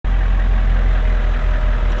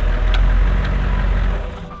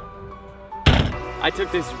I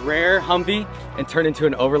took this rare Humvee and turned into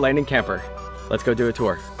an overlanding camper. Let's go do a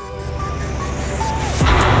tour.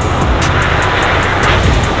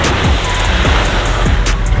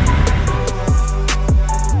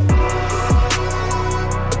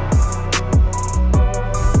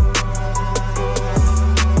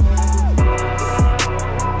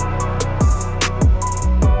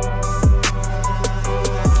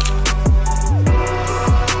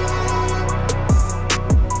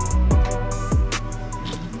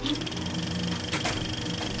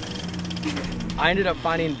 I ended up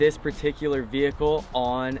finding this particular vehicle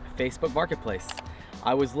on Facebook Marketplace.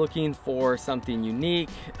 I was looking for something unique,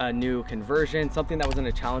 a new conversion, something that was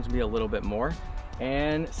going to challenge me a little bit more.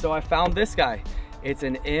 And so I found this guy. It's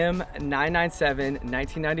an M997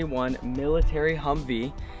 1991 military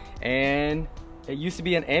Humvee, and it used to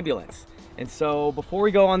be an ambulance. And so before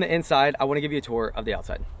we go on the inside, I want to give you a tour of the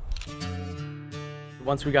outside.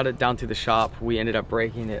 Once we got it down to the shop, we ended up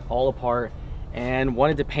breaking it all apart and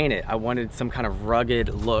wanted to paint it. I wanted some kind of rugged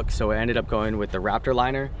look, so I ended up going with the Raptor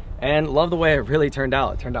liner, and love the way it really turned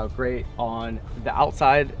out. It turned out great on the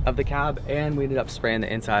outside of the cab, and we ended up spraying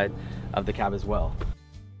the inside of the cab as well.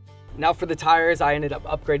 Now for the tires, I ended up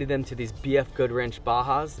upgrading them to these BF Goodwrench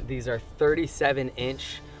Bajas. These are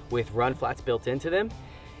 37-inch with run flats built into them,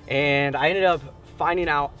 and I ended up finding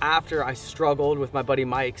out after I struggled with my buddy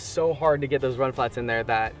Mike so hard to get those run flats in there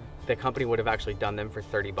that the company would have actually done them for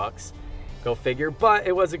 30 bucks. Go figure, but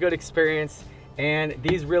it was a good experience, and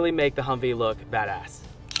these really make the Humvee look badass.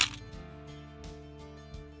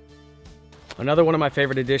 Another one of my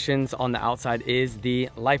favorite additions on the outside is the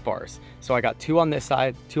Lightbars. So I got two on this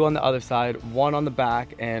side, two on the other side, one on the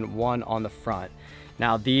back, and one on the front.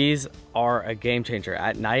 Now these are a game changer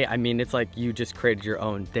at night. I mean, it's like you just created your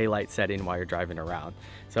own daylight setting while you're driving around.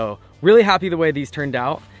 So really happy the way these turned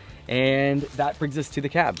out, and that brings us to the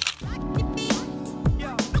cab.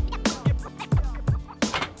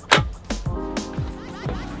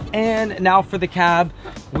 And now for the cab,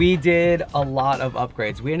 we did a lot of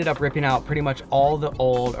upgrades. We ended up ripping out pretty much all the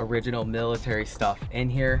old original military stuff in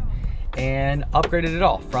here and upgraded it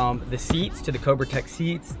all, from the seats to the Cobra Tech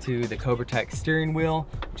seats to the Cobra Tech steering wheel,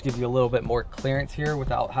 which gives you a little bit more clearance here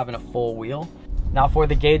without having a full wheel. Now for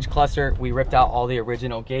the gauge cluster, we ripped out all the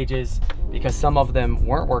original gauges because some of them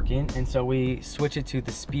weren't working, and so we switched it to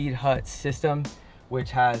the Speed Hut system,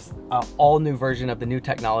 which has an all new version of the new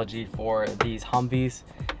technology for these Humvees.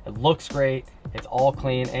 It looks great, it's all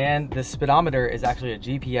clean, and the speedometer is actually a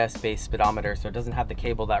GPS based speedometer, so it doesn't have the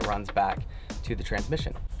cable that runs back to the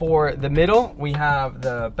transmission. For the middle, we have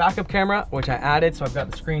the backup camera, which I added, so I've got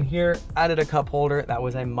the screen here, added a cup holder, that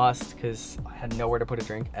was a must because I had nowhere to put a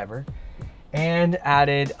drink ever, and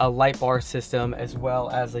added a light bar system as well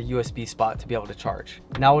as a USB spot to be able to charge.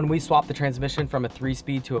 Now when we swapped the transmission from a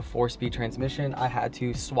 3-speed to a 4-speed transmission, I had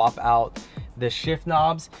to swap out the shift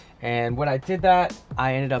knobs, and when I did that,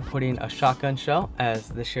 I ended up putting a shotgun shell as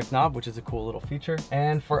the shift knob, which is a cool little feature.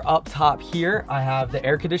 And for up top here, I have the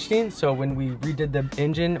air conditioning, so when we redid the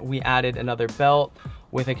engine, we added another belt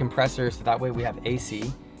with a compressor, so that way we have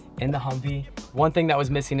AC in the Humvee. One thing that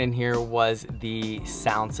was missing in here was the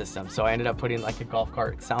sound system, so I ended up putting like a golf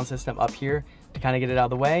cart sound system up here to kind of get it out of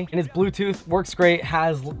the way. And it's Bluetooth, works great,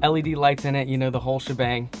 has LED lights in it, you know, the whole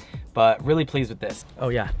shebang, but really pleased with this. Oh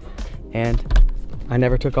yeah, and I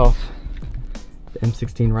never took off the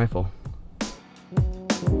M16 rifle.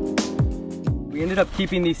 We ended up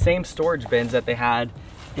keeping these same storage bins that they had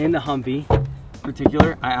in the Humvee. In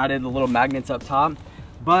particular, I added the little magnets up top,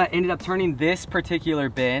 but ended up turning this particular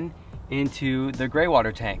bin into the gray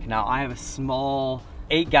water tank. Now I have a small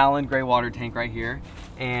 8-gallon gray water tank right here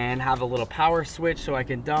and have a little power switch so I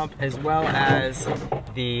can dump, as well as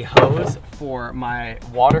the hose for my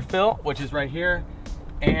water fill, which is right here.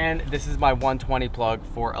 And this is my 120 plug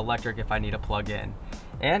for electric if I need a plug in.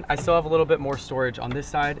 And I still have a little bit more storage on this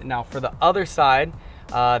side. Now for the other side,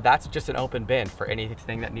 that's just an open bin for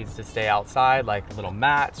anything that needs to stay outside, like little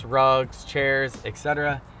mats, rugs, chairs,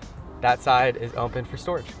 etc. That side is open for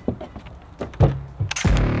storage.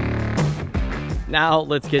 Now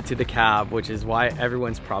let's get to the cab, which is why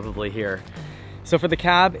everyone's probably here. So for the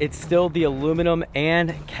cab, it's still the aluminum and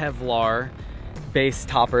Kevlar base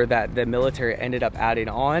topper that the military ended up adding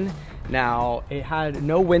on. Now it had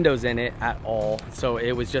no windows in it at all, so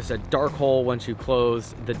it was just a dark hole once you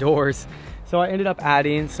closed the doors. So I ended up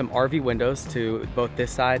adding some RV windows to both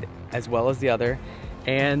this side as well as the other,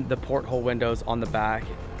 and the porthole windows on the back.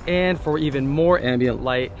 And for even more ambient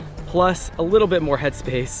light, plus a little bit more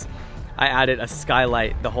headspace, I added a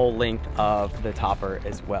skylight the whole length of the topper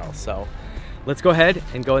as well. So let's go ahead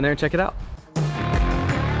and go in there and check it out.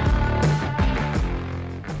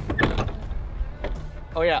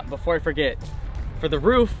 Oh yeah, before I forget, for the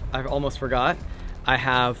roof, I almost forgot, I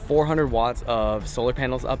have 400 watts of solar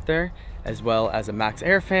panels up there, as well as a max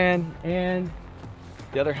air fan, and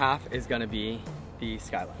the other half is gonna be the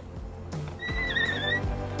skylight.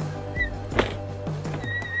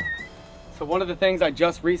 So one of the things I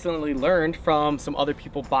just recently learned from some other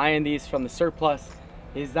people buying these from the surplus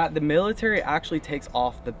is that the military actually takes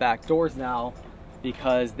off the back doors now,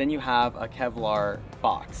 because then you have a Kevlar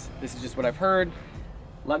box. This is just what I've heard.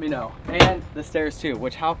 Let me know. And the stairs too,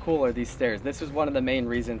 which how cool are these stairs? This was one of the main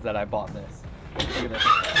reasons that I bought this. Look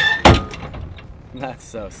at this. That's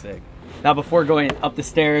so sick. Now before going up the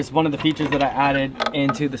stairs, one of the features that I added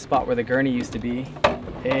into the spot where the gurney used to be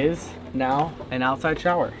is now an outside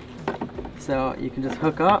shower. So you can just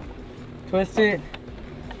hook up, twist it,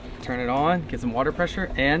 turn it on, get some water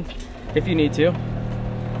pressure, and if you need to,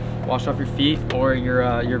 wash off your feet or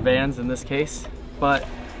your Vans in this case. But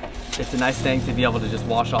it's a nice thing to be able to just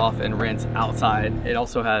wash off and rinse outside. It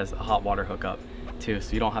also has a hot water hookup too,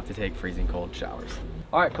 so you don't have to take freezing cold showers.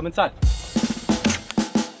 All right, come inside.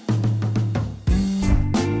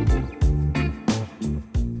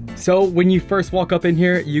 So when you first walk up in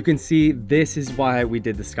here, you can see this is why we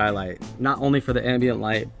did the skylight. Not only for the ambient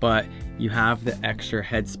light, but you have the extra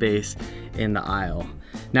headspace in the aisle.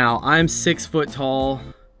 Now I'm 6 foot tall.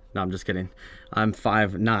 No, I'm just kidding. I'm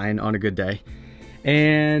 5'9" on a good day.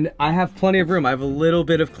 And I have plenty of room. I have a little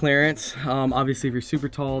bit of clearance. Obviously if you're super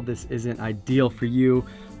tall, this isn't ideal for you,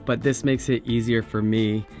 but this makes it easier for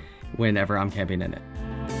me whenever I'm camping in it.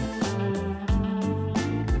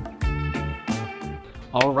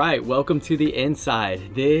 All right, welcome to the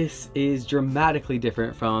inside. This is dramatically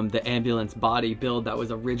different from the ambulance body build that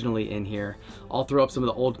was originally in here. I'll throw up some of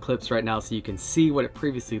the old clips right now so you can see what it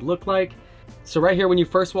previously looked like. So right here, when you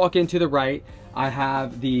first walk in to the right, I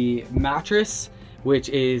have the mattress, which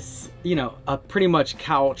is, you know, a pretty much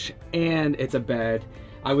couch, and it's a bed.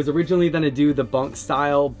 I was originally gonna do the bunk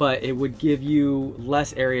style, but it would give you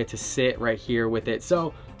less area to sit right here with it.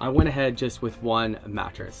 So I went ahead just with one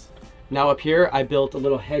mattress. Now up here, I built a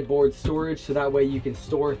little headboard storage, so that way you can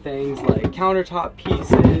store things like countertop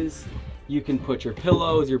pieces, you can put your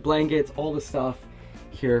pillows, your blankets, all the stuff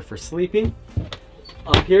here for sleeping.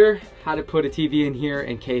 Up here, had to put a TV in here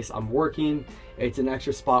in case I'm working. It's an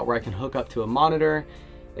extra spot where I can hook up to a monitor,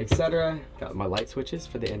 etc. Got my light switches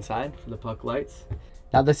for the inside, for the puck lights.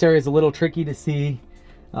 Now this area is a little tricky to see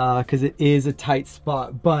because it is a tight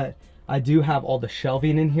spot, but I do have all the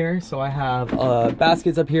shelving in here. So I have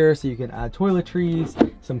baskets up here so you can add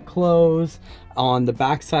toiletries, some clothes. On the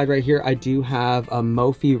back side right here, I do have a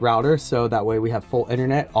Mophie router, so that way we have full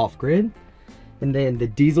internet off grid. And then the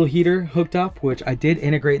diesel heater hooked up, which I did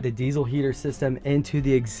integrate the diesel heater system into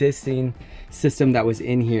the existing system that was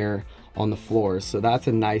in here on the floors. So that's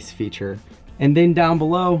a nice feature. And then down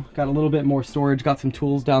below, got a little bit more storage, got some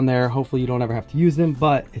tools down there. Hopefully you don't ever have to use them,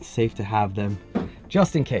 but it's safe to have them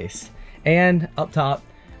just in case. And up top,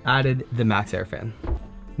 added the max air fan.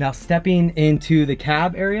 Now stepping into the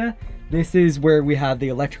cab area, this is where we have the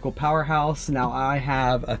electrical powerhouse. Now I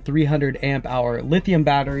have a 300 amp hour lithium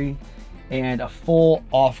battery and a full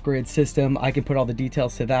off-grid system. I can put all the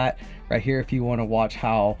details to that right here if you want to watch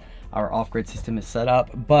how our off-grid system is set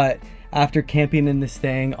up. But after camping in this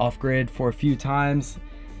thing off-grid for a few times,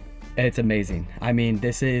 it's amazing. I mean,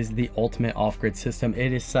 this is the ultimate off-grid system.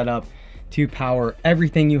 It is set up to power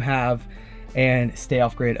everything you have and stay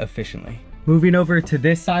off-grid efficiently. Moving over to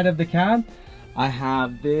this side of the cab, I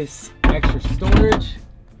have this extra storage,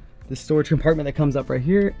 the storage compartment that comes up right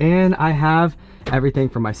here, and I have everything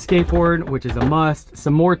for my skateboard, which is a must,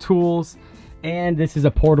 some more tools, and this is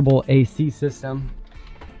a portable AC system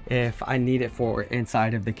if I need it for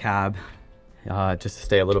inside of the cab, just to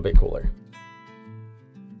stay a little bit cooler.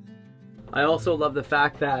 I also love the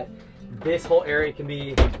fact that this whole area can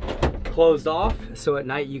be closed off, so at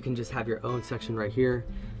night you can just have your own section right here,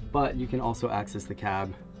 but you can also access the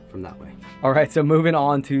cab from that way. All right, so moving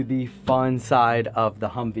on to the fun side of the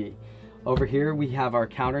Humvee. Over here we have our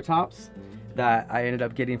countertops that I ended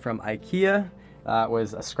up getting from IKEA. It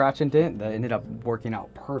was a scratch and dent that ended up working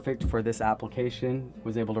out perfect for this application.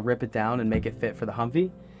 Was able to rip it down and make it fit for the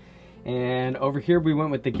Humvee. And over here we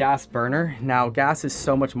went with the gas burner. Now gas is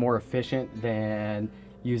so much more efficient than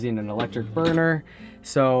using an electric burner,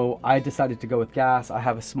 so I decided to go with gas. I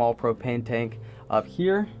have a small propane tank up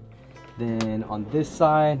here. Then on this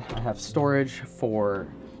side I have storage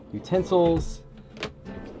for utensils,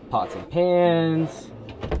 pots and pans,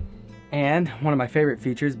 and one of my favorite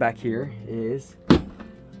features back here is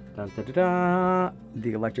the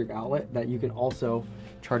electric outlet that you can also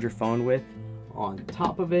charge your phone with on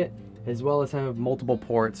top of it, as well as have multiple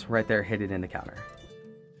ports right there hidden in the counter.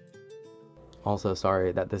 Also,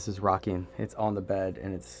 sorry that this is rocking. It's on the bed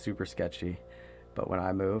and it's super sketchy, but when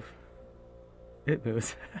I move, it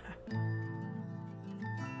moves.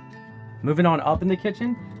 Moving on up in the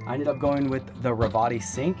kitchen, I ended up going with the Ravati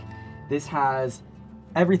sink. This has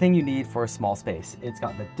everything you need for a small space. It's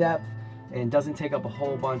got the depth and doesn't take up a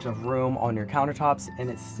whole bunch of room on your countertops, and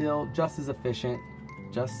it's still just as efficient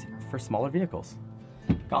just for smaller vehicles.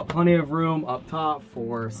 Got plenty of room up top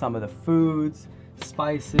for some of the foods,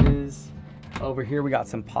 spices. Over here we got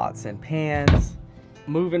some pots and pans.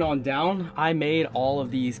 Moving on down, I made all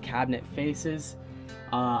of these cabinet faces.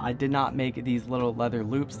 I did not make these little leather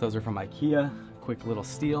loops. Those are from IKEA. Quick little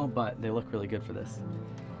steal, but they look really good for this.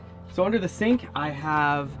 So under the sink, I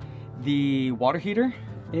have the water heater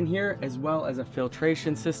in here, as well as a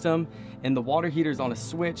filtration system. And the water heater is on a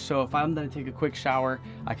switch, so if I'm gonna take a quick shower,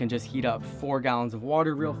 I can just heat up 4 gallons of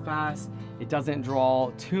water real fast. It doesn't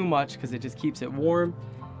draw too much because it just keeps it warm.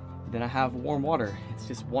 Then I have warm water. It's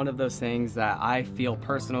just one of those things that I feel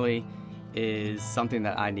personally is something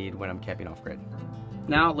that I need when I'm camping off grid.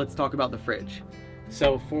 Now let's talk about the fridge.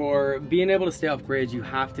 So for being able to stay off grid, you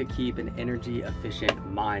have to keep an energy efficient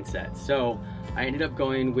mindset. So I ended up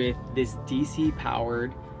going with this DC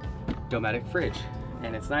powered Dometic fridge.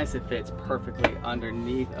 And it's nice, it fits perfectly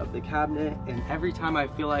underneath of the cabinet. And every time I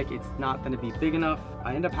feel like it's not gonna be big enough,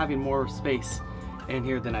 I end up having more space in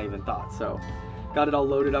here than I even thought. So got it all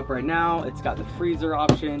loaded up right now. It's got the freezer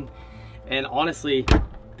option. And honestly,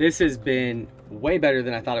 this has been way better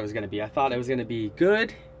than I thought it was gonna be. I thought it was gonna be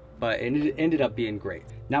good, but it ended up being great.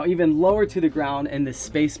 Now, even lower to the ground in the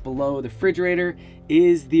space below the refrigerator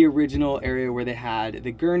is the original area where they had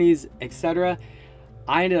the gurneys, etc.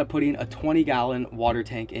 I ended up putting a 20-gallon water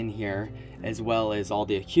tank in here, as well as all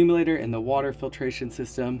the accumulator and the water filtration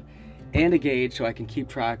system, and a gauge so I can keep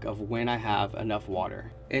track of when I have enough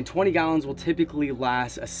water. And 20 gallons will typically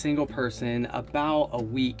last a single person about a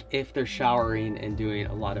week if they're showering and doing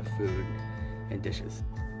a lot of food and dishes.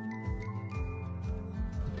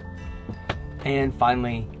 And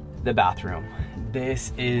finally, the bathroom.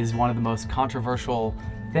 This is one of the most controversial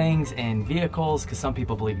things in vehicles because some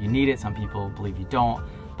people believe you need it, some people believe you don't.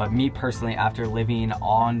 But me personally, after living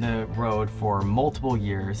on the road for multiple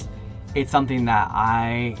years, it's something that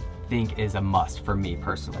I think is a must for me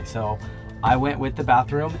personally. So I went with the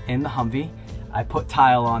bathroom in the Humvee. I put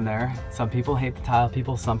tile on there. Some people hate the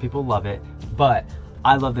tile, some people love it, but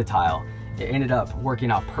I love the tile. It ended up working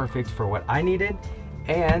out perfect for what I needed.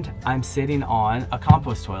 And I'm sitting on a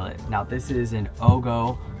compost toilet. Now this is an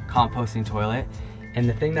Ogo composting toilet. And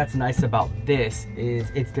the thing that's nice about this is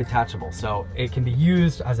it's detachable. So it can be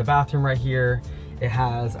used as a bathroom right here. It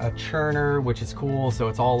has a churner, which is cool. So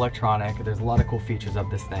it's all electronic. There's a lot of cool features of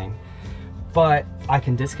this thing. But I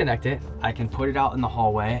can disconnect it. I can put it out in the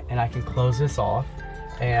hallway and I can close this off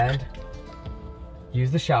and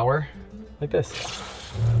use the shower like this.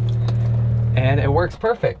 And it works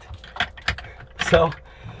perfect. So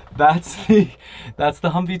that's the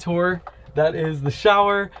Humvee tour. That is the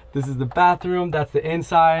shower. This is the bathroom. That's the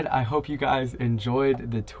inside. I hope you guys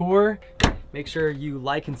enjoyed the tour. Make sure you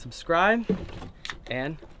like and subscribe,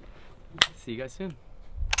 and see you guys soon.